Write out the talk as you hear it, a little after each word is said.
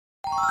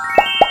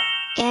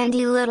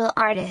Andy Little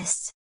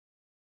Artist.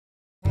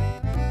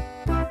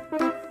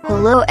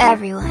 Hello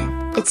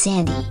everyone, it's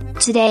Andy.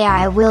 Today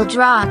I will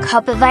draw a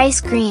cup of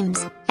ice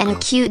creams, and a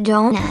cute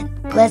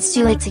donut. Let's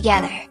do it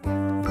together.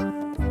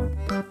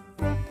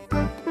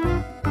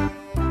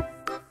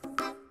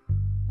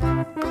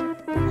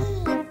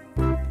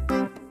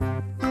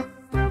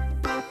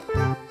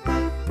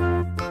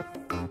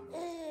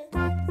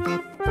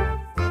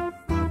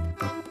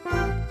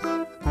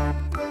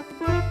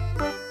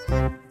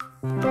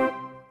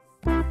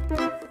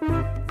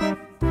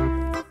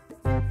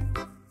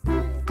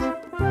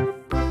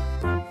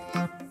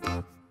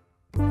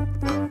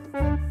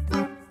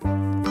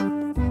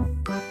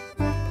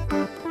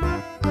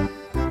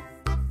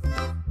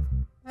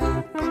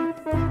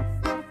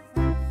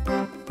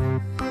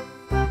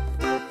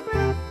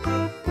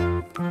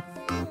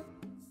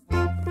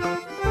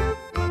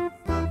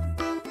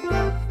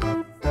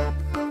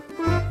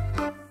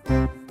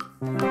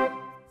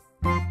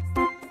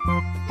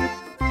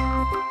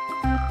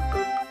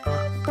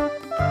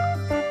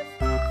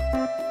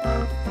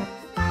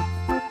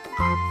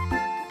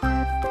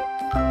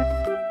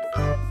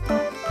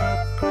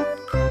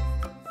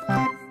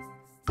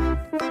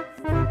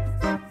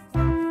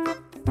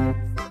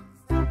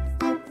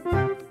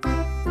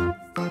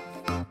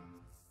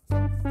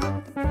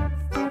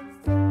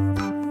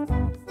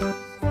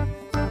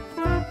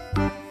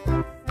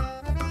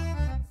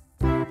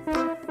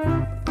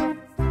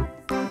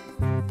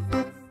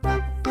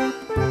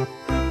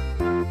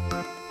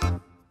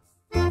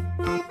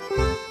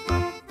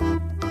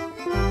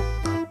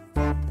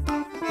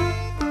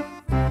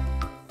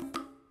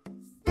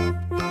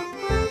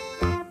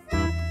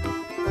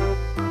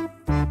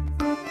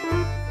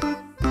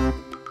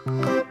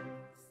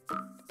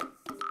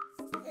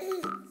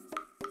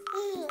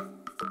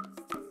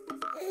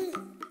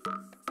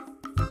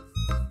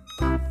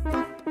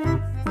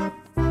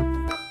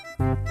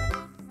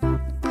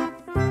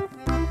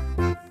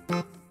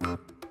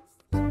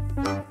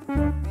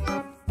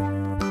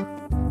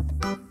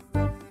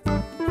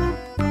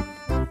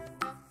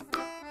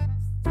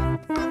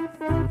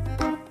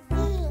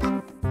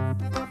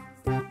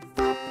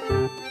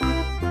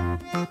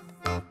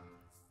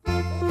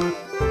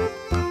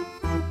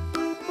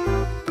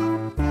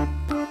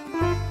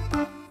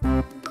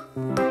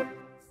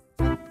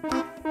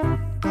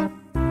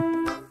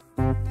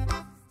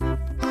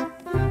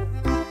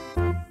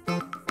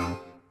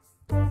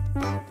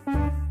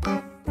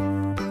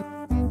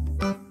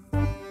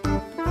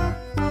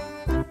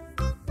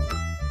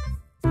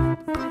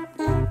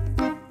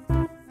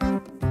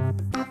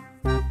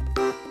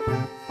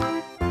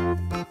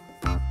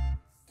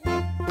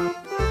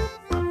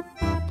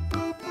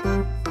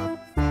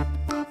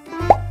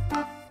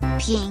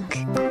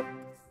 Pink.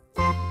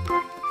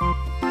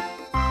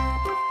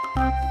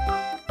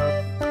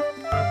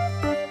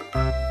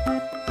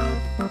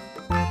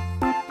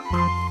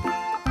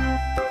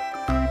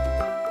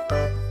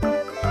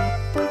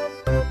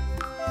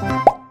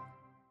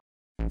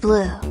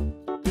 Blue.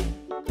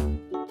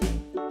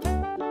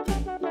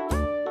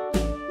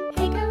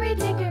 Hickory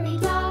dickory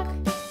dock,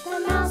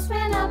 the mouse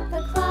ran up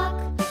the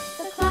clock.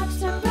 The clock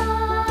struck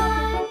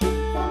one,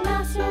 the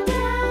mouse ran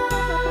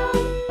down.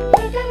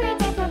 Hickory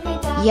dickory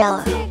dock,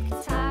 Yellow. tick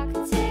tock,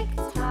 tick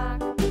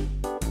tock.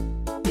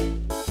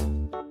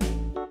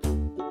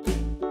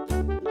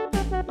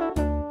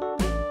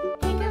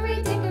 Hickory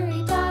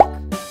dickory dock,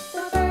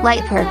 the bird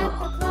Light ran purple. up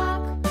the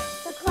clock.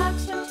 The clock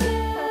struck two,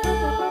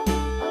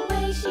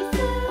 away she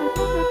flew.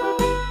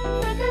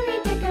 Hickory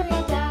dickory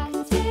dock,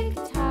 tick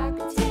tock,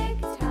 tick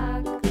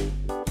tock.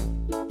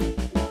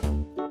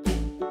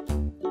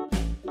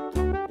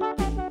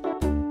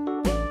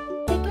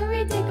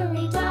 Hickory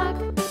dickory dock,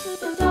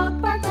 the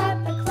dog barked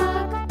at the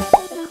clock.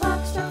 The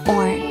clock struck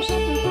Orange.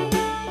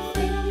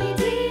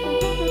 fiddly-dee.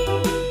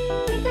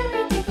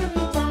 Hickory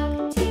dickory dock,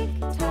 tick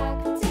tock,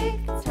 tick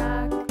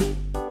tock.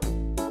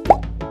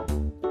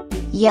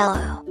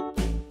 Yellow.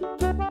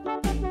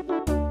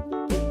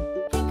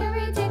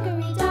 Hickory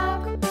dickory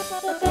dock,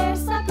 the bear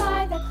sat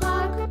by the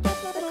clock.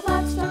 The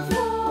clock struck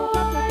four,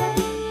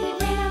 he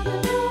ran out the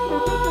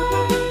door.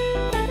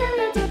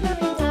 Hickory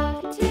dickory dock,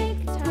 tick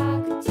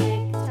tock,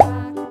 tick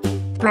tock.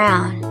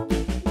 Brown.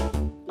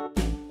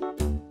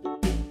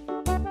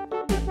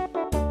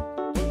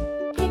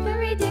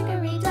 Hickory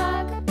dickory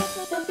dock,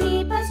 the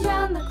bee buzzed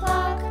round the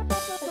clock.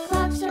 The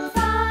clock struck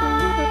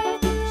five,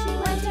 she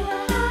went to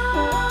her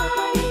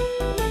hive.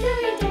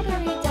 Hickory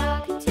dickory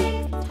dock,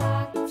 tick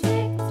tock,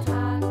 tick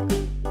tock.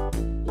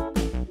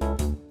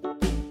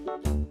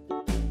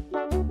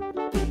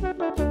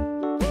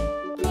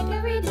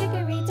 Hickory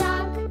dickory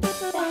dock,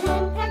 the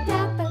hen pecked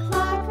at the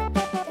clock.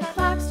 The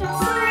clock struck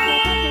six,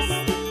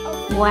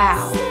 oh,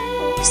 Wow.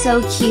 six.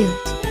 So cute.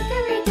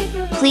 Hickory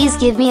dickory Please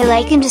give me a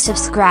like and a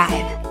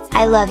subscribe.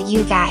 I love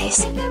you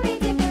guys. Hickory